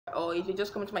or if you're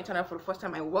just coming to my channel for the first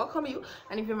time, I welcome you.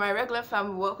 And if you're my regular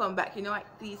fan, welcome back. You know what,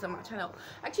 please, on my channel.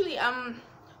 Actually, I'm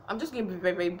just gonna be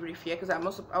very brief here because I'm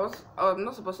not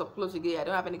supposed to upload today. I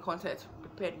don't have any content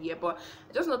prepared yet, but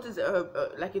I just noticed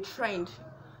like a trend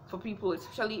for people,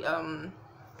 especially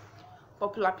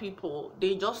popular people.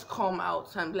 They just come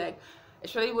out and like,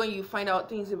 especially when you find out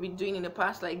things they've been doing in the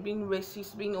past, like being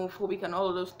racist, being homophobic, and all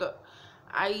of those stuff.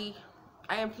 I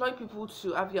employ people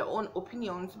to have their own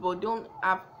opinions, but don't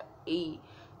have a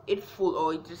hateful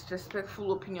or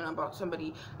disrespectful opinion about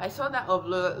somebody. I saw that of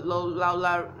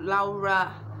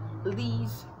Laura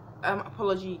Lee's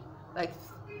apology like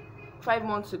 5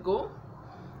 months ago,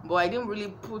 but I didn't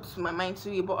really put my mind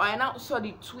to it. But I now saw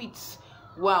the tweets.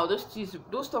 Wow, those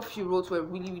stuff she wrote were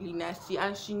really nasty,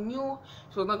 and she knew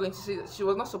she was not going to say that. She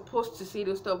was not supposed to say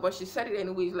those stuff, but she said it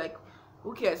anyways. Like,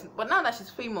 who cares? But now that she's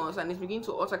famous and is beginning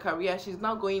to alter career, she's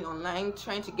now going online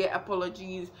trying to get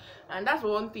apologies. And that's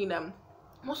one thing that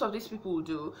most of these people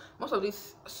do. Most of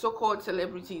these so-called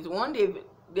celebrities, one day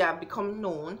they have become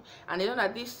known and they know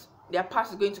that their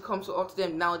past is going to come to haunt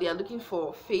them. Now they are looking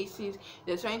for faces.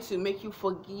 They're trying to make you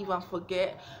forgive and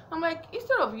forget. I'm like,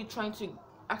 instead of you trying to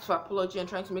ask for apology and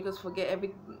trying to make us forget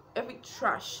every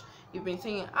trash you've been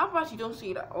saying, how about you don't say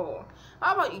it at all?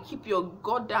 How about you keep your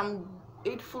goddamn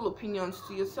hateful opinions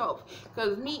to yourself?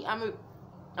 Because me, I'm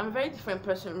a very different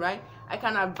person, right? I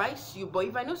can advise you, but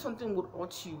if I know something would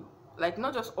hurt you, like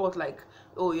not just hurt like,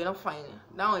 oh, you're not fine,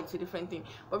 now it's a different thing.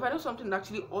 But if I know something that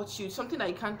actually hurts you, something that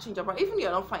you can't change about, even if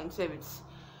you're not fine,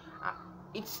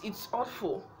 it's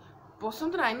awful. But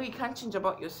something I know you can't change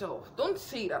about yourself, don't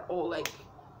say it at all. Like,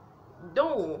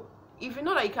 don't. If you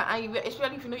know that you can,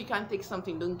 especially if you know you can't take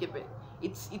something, don't give it.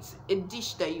 It's a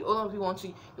dish that all of you want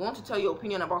to tell your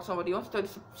opinion about somebody. You want to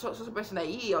tell this person that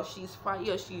he or she's fine,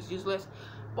 he or she's useless,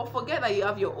 but forget that you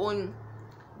have your own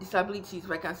disabilities,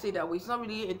 if I can say that way. It's not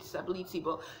really a disability,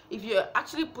 but if you're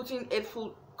actually putting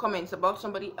hateful comments about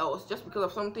somebody else just because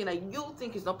of something that you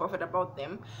think is not perfect about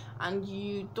them, and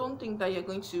you don't think that you're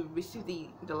going to receive the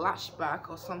lash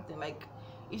back or something, like,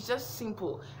 it's just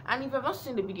simple. And if you've not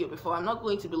seen the video before, I'm not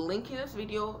going to be linking this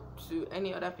video to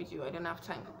any other video. I don't have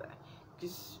time for that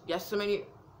because there's so many,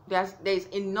 there's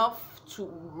enough to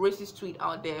racist tweet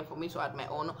out there for me to add my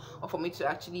own, or for me to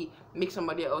actually make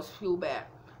somebody else feel bad.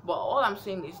 But all I'm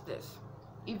saying is this: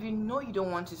 if you know you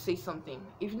don't want to say something,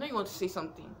 if you know you want to say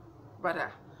something,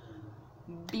 brother,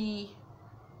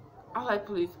 how I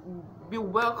put it, be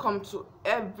welcome to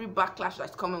every backlash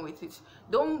that's coming with it.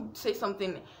 Don't say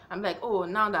something I'm like, oh,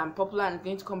 now that I'm popular and it's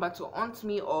going to come back to haunt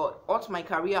me or haunt my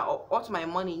career or haunt my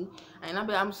money, and I'll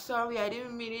be like, I'm sorry, I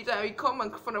didn't mean it. I will come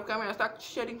in front of camera and start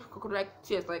shedding crocodile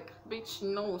tears. Like, bitch,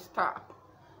 no, stop.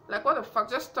 Like, what the fuck?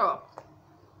 Just stop.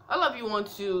 All of you want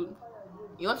to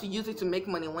use it to make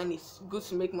money when it's good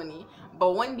to make money,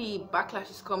 but when the backlash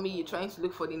is coming, you're trying to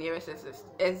look for the nearest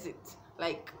exit.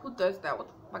 Like, who does that? What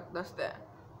the fuck does that?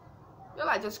 You're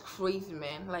like just crazy,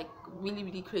 man. Like,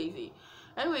 really crazy.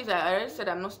 Anyways, I already said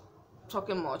I'm not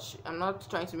talking much. I'm not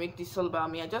trying to make this all about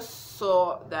me. I just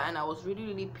saw that and I was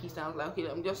really pissed, and I was like, okay,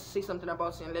 let me just say something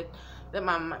about it and let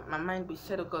my mind be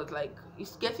settled, because like,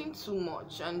 it's getting too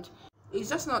much. And it's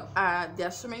just not there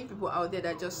are so many people out there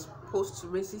that just post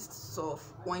racist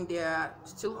stuff when they're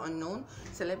still unknown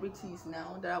celebrities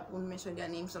now that I won't mention their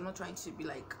names. I'm not trying to be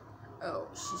like, oh,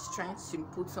 she's trying to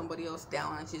put somebody else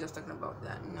down and she's just talking about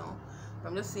that. No, but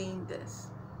I'm just saying this: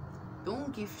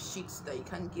 don't give shits that you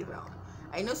can't give out.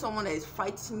 I know someone that is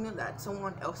fighting that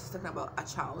someone else is talking about a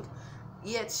child,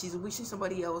 yet she's wishing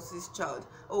somebody else's child,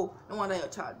 oh, no wonder your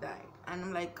child died. And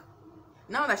I'm like,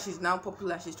 now that she's now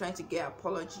popular, she's trying to get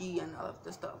apology and all of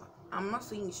this stuff. I'm not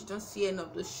saying you should just say any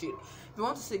of this shit. If you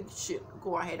want to say shit,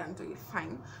 go ahead and do it,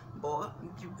 fine, but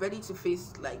be ready to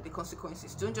face like the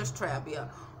consequences. Don't just try to be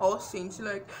all saints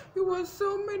like, it was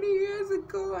so many years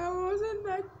ago, I wasn't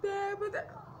like that, but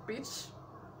that bitch.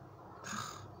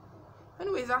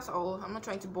 Anyways, that's all. I'm not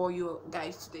trying to bore you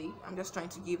guys today. I'm just trying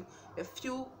to give a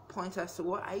few pointers to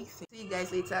what I think. See you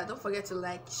guys later. Don't forget to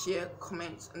like, share,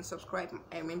 comment, and subscribe.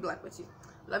 I remain Black Betty.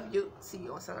 Love you. See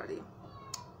you on Saturday.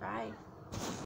 Bye.